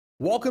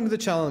Welcome to the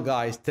channel,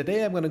 guys.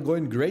 Today I'm going to go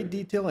in great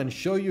detail and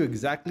show you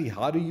exactly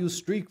how to use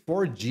Streak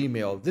for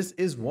Gmail. This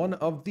is one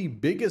of the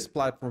biggest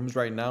platforms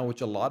right now which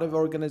a lot of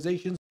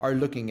organizations are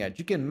looking at.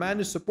 You can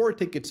manage support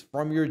tickets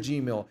from your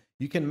Gmail.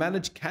 You can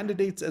manage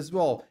candidates as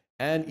well.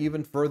 And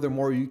even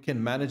furthermore, you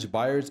can manage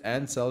buyers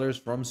and sellers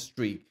from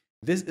Streak.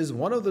 This is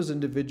one of those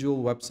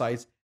individual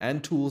websites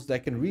and tools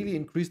that can really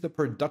increase the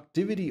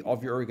productivity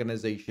of your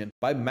organization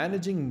by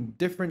managing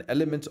different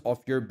elements of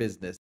your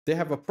business. They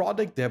have a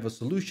product, they have a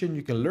solution,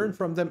 you can learn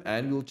from them,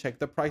 and you'll check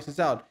the prices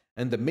out.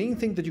 And the main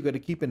thing that you got to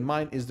keep in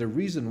mind is the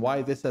reason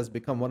why this has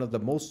become one of the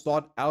most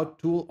sought out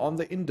tool on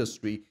the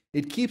industry.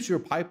 It keeps your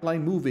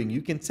pipeline moving.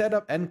 You can set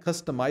up and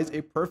customize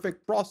a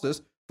perfect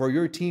process for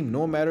your team,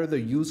 no matter the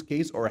use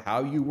case or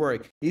how you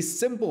work. As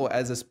simple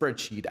as a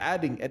spreadsheet,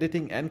 adding,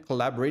 editing, and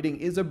collaborating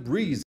is a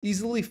breeze.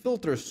 Easily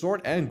filter, sort,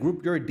 and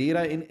group your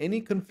data in any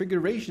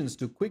configurations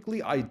to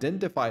quickly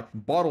identify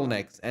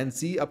bottlenecks and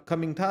see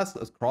upcoming tasks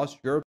across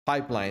your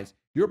pipelines.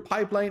 Your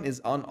pipeline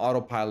is on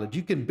autopilot.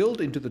 You can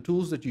build into the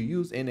tools that you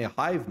use in a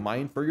hive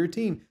mind for your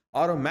team.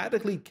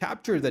 Automatically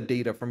capture the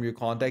data from your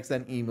contacts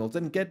and emails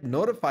and get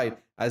notified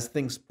as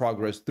things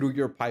progress through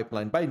your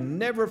pipeline by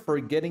never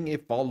forgetting a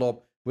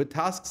follow-up with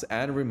tasks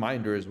and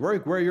reminders.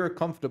 Work where you're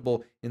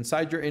comfortable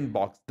inside your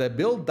inbox. They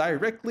build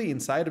directly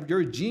inside of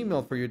your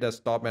Gmail for your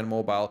desktop and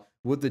mobile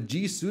with the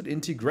G Suite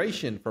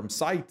integration from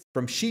sites,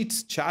 from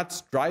sheets,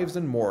 chats, drives,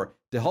 and more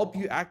to help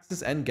you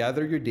access and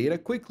gather your data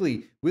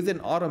quickly. We then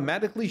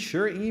automatically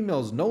share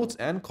emails, notes,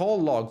 and call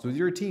logs with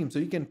your team so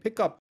you can pick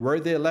up where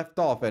they left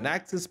off and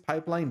access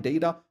pipeline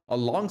data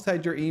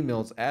alongside your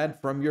emails and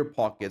from your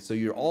pocket, so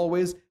you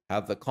always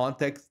have the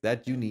context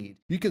that you need.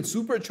 You can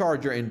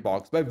supercharge your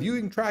inbox by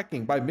viewing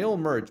tracking, by mail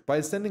merge,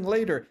 by sending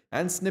later,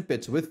 and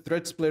snippets with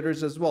thread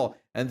splitters as well.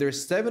 And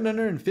there's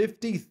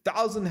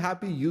 750,000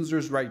 happy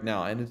users right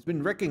now, and it's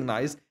been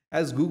recognized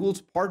as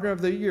Google's Partner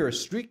of the Year.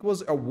 Streak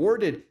was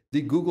awarded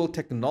the Google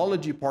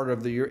Technology Partner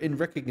of the Year in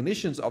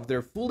recognitions of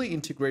their fully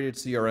integrated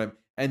CRM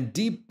and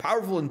deep,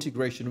 powerful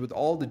integration with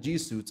all the G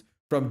Suites,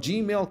 from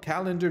Gmail,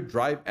 Calendar,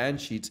 Drive,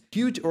 and Sheets.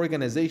 Huge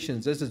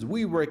organizations such as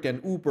WeWork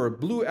and Uber,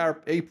 Blue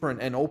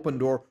Apron, and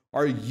Opendoor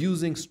are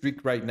using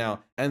Streak right now,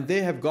 and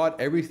they have got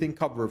everything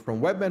covered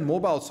from web and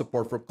mobile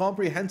support for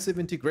comprehensive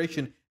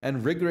integration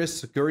and rigorous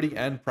security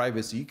and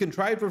privacy. You can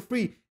try it for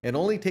free. It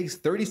only takes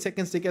 30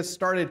 seconds to get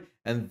started,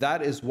 and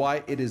that is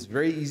why it is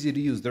very easy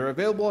to use. They're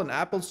available on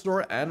Apple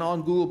Store and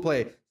on Google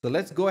Play. So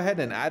let's go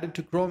ahead and add it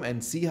to Chrome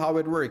and see how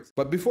it works.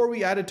 But before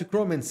we add it to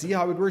Chrome and see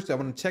how it works, I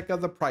want to check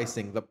out the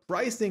pricing. The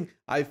pricing,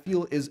 I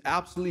feel, is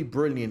absolutely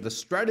brilliant. The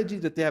strategy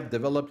that they have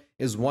developed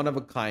is one of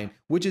a kind,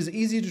 which is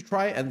easy to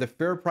try, and the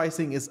fair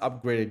pricing is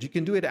upgraded. You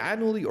can do it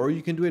annually or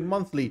you can do it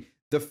monthly.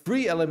 The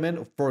free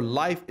element for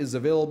life is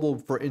available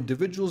for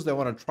individuals that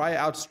want to try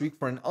out Streak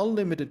for an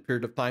unlimited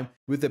period of time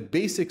with a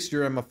basic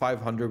CRM of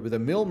 500, with a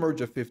mail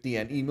merge of 50,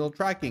 and email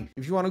tracking.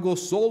 If you want to go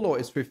solo,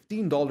 it's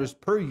 $15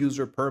 per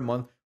user per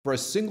month for a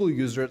single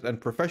user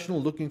and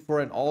professional looking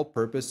for an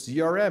all-purpose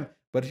CRM.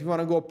 But if you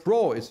want to go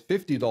pro, it's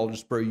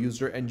 $50 per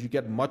user and you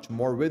get much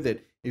more with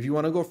it. If you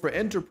want to go for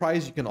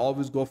enterprise, you can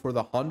always go for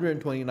the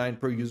 $129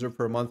 per user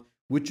per month,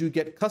 which you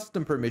get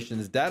custom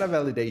permissions, data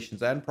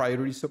validations, and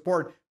priority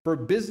support. For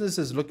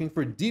businesses looking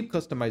for deep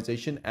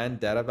customization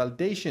and data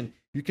validation,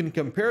 you can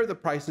compare the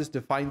prices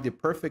to find the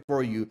perfect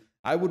for you.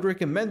 I would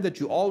recommend that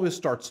you always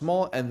start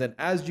small, and then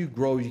as you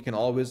grow, you can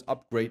always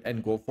upgrade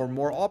and go for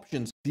more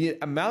options. The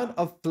amount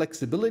of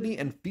flexibility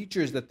and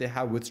features that they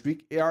have with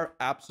Streak are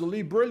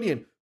absolutely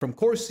brilliant. From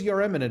core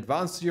CRM and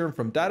advanced CRM,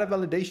 from data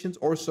validations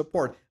or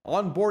support,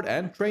 onboard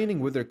and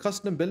training with their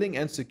custom billing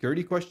and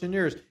security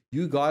questionnaires,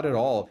 you got it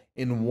all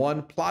in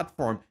one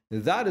platform.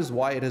 That is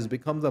why it has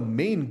become the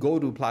main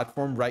go-to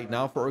platform right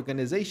now for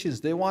organizations.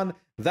 They want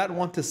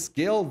to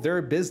scale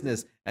their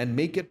business and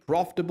make it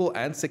profitable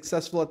and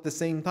successful at the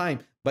same time.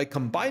 By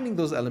combining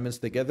those elements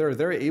together,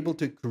 they're able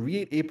to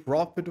create a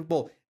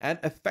profitable and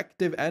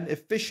effective and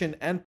efficient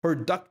and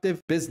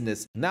productive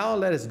business. Now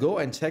let us go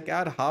and check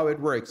out how it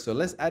works. So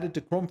let's add it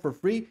to Chrome for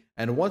free.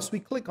 And once we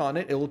click on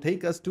it, it will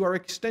take us to our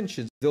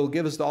extensions. They'll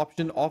give us the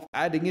option of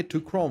adding it to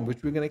Chrome,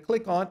 which we're going to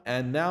click on.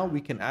 And now we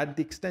can add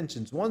the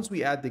extensions. Once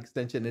we add the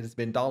extension, it has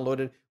been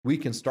downloaded, we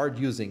can start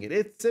using it.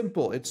 It's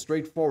simple, it's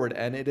straightforward,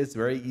 and it is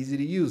very easy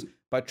to use.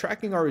 By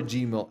tracking our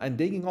Gmail and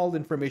digging all the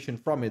information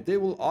from it, they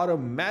will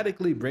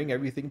automatically bring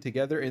everything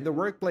together in the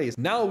workplace.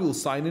 Now we'll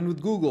sign in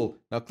with Google.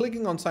 Now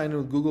clicking on sign in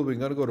with Google, we're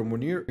going to go to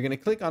Munir. We're going to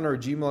click on our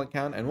Gmail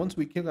account, and once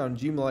we click on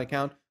Gmail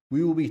account,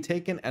 we will be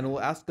taken and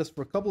will ask us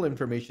for a couple of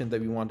information that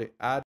we want to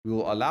add. We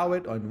will allow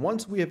it, and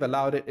once we have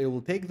allowed it, it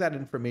will take that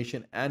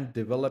information and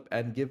develop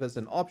and give us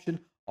an option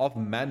of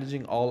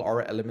managing all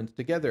our elements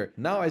together.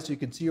 Now, as you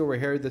can see over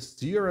here, the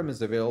CRM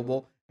is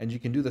available, and you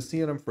can do the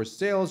CRM for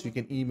sales. You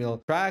can email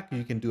track,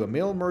 you can do a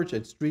mail merge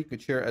and Streak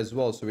share as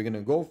well. So we're going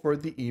to go for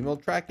the email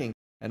tracking.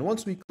 And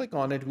once we click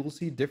on it, we'll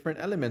see different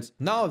elements.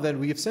 Now then,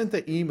 we have sent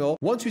the email.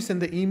 Once we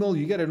send the email,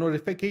 you get a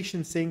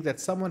notification saying that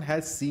someone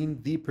has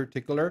seen the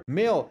particular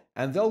mail,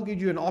 and they'll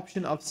give you an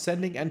option of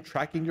sending and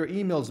tracking your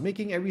emails,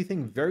 making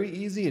everything very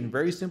easy and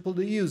very simple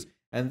to use.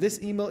 And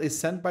this email is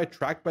sent by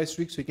tracked by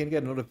Streak, so you can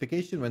get a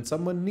notification when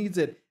someone needs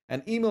it.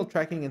 And email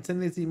tracking and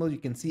sending this email, you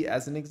can see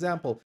as an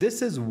example.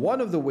 This is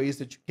one of the ways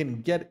that you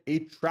can get a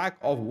track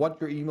of what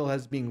your email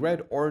has been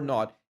read or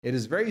not. It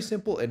is very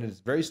simple and it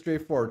is very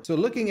straightforward. So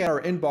looking at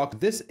our inbox,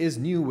 this is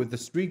new with the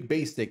Streak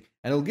Basic,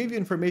 and it'll give you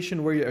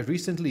information where you have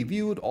recently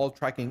viewed, all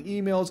tracking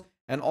emails,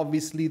 and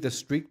obviously the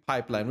Streak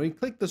pipeline. When you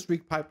click the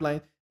Streak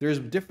pipeline, there's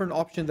different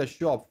options that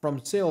show up,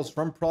 from sales,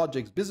 from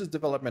projects, business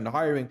development,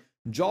 hiring,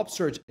 job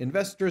search,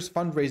 investors,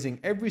 fundraising.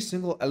 Every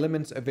single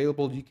element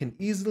available. You can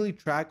easily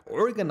track,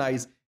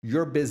 organize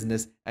your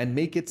business and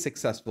make it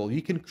successful.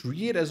 You can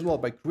create as well.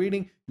 By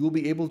creating, you'll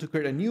be able to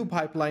create a new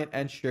pipeline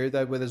and share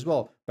that with as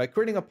well. By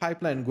creating a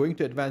pipeline and going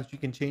to advanced, you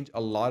can change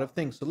a lot of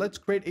things. So let's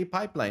create a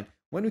pipeline.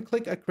 When we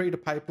click create a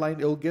pipeline,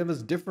 it'll give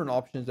us different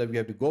options that we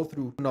have to go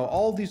through. Now,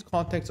 all these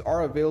contacts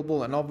are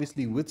available, and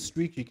obviously with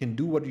Streak, you can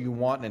do what you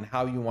want and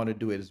how you want to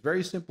do it. It's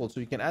very simple.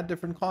 So you can add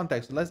different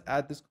contacts. So let's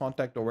add this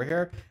contact over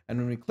here. And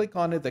when we click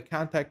on it, the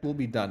contact will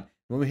be done.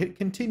 When we hit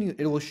continue,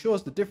 it will show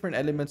us the different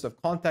elements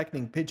of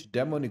contacting, pitch,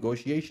 demo,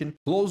 negotiation,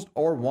 closed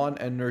or won,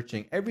 and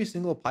nurturing. Every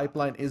single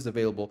pipeline is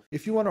available.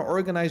 If you want to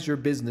organize your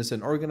business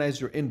and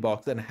organize your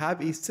inbox and have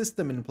a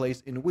system in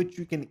place in which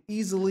you can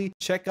easily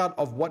check out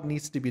of what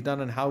needs to be done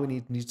and how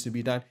it needs to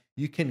be done,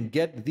 you can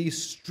get the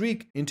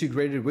Streak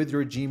integrated with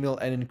your Gmail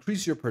and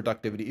increase your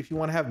productivity. If you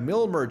want to have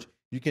mail merge,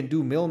 you can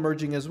do mail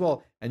merging as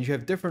well. And you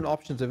have different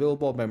options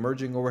available by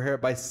merging over here.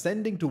 By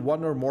sending to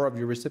one or more of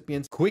your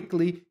recipients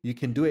quickly, you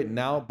can do it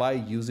now by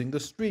using the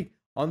Streak.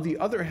 On the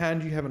other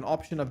hand, you have an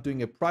option of doing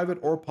it private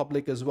or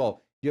public as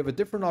well. You have a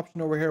different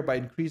option over here by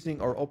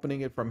increasing or opening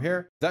it from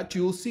here, that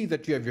you'll see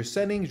that you have your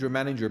settings, you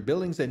manage your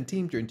billings and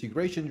teams, your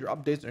integration, your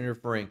updates, and your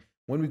referring.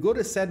 When we go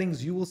to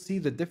settings, you will see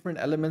the different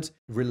elements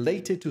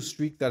related to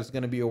Streak that's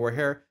going to be over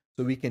here.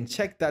 So we can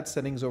check that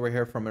settings over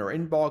here from our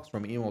inbox,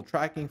 from email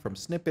tracking, from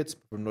snippets,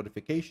 from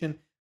notification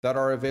that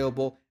are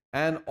available,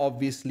 and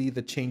obviously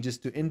the changes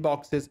to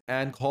inboxes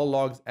and call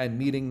logs and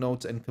meeting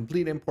notes and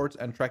complete imports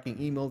and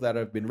tracking email that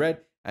have been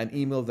read and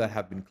email that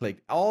have been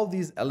clicked. All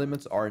these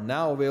elements are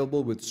now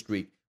available with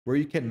Streak, where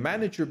you can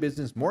manage your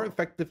business more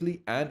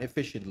effectively and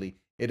efficiently.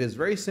 It is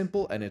very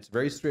simple and it's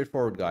very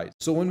straightforward, guys.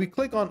 So when we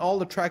click on all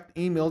the tracked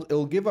emails,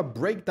 it'll give a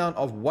breakdown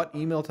of what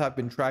emails have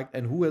been tracked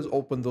and who has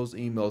opened those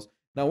emails.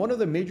 Now, one of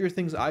the major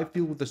things I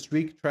feel with the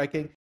Streak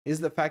tracking is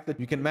the fact that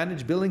you can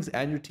manage billings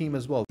and your team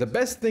as well. The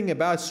best thing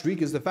about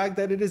Streak is the fact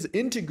that it is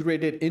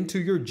integrated into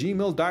your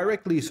Gmail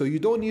directly, so you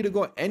don't need to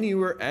go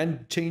anywhere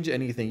and change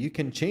anything. You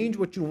can change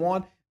what you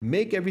want,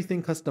 make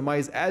everything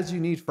customized as you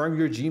need from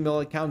your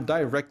Gmail account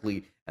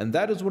directly. And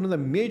that is one of the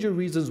major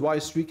reasons why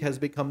Streak has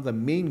become the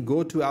main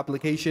go-to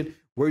application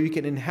where you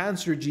can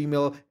enhance your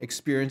Gmail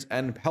experience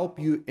and help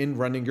you in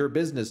running your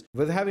business.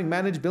 With having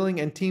managed billing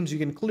and teams, you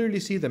can clearly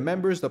see the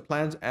members, the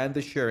plans, and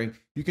the sharing.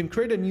 You can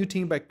create a new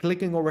team by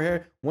clicking over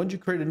here. Once you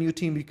create a new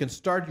team, you can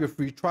start your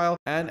free trial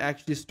and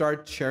actually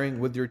start sharing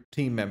with your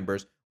team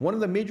members. One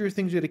of the major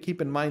things you have to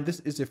keep in mind, this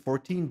is a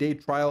 14-day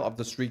trial of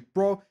the Streak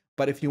Pro.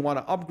 But if you want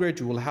to upgrade,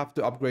 you will have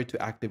to upgrade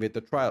to activate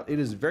the trial. It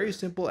is very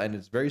simple and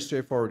it's very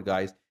straightforward,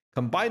 guys.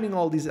 Combining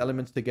all these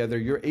elements together,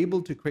 you're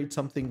able to create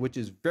something which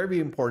is very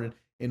important,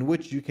 in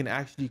which you can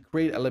actually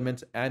create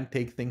elements and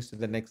take things to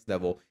the next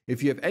level.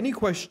 If you have any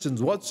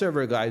questions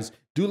whatsoever, guys,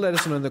 do let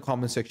us know in the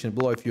comment section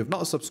below. If you have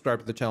not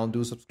subscribed to the channel,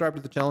 do subscribe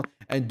to the channel,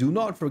 and do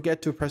not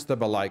forget to press the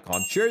bell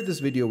icon. Share this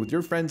video with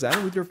your friends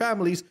and with your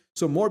families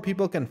so more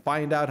people can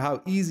find out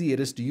how easy it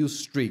is to use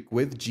Streak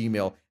with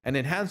Gmail and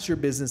enhance your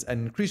business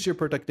and increase your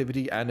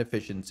productivity and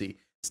efficiency.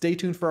 Stay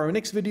tuned for our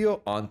next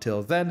video.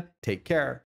 Until then, take care.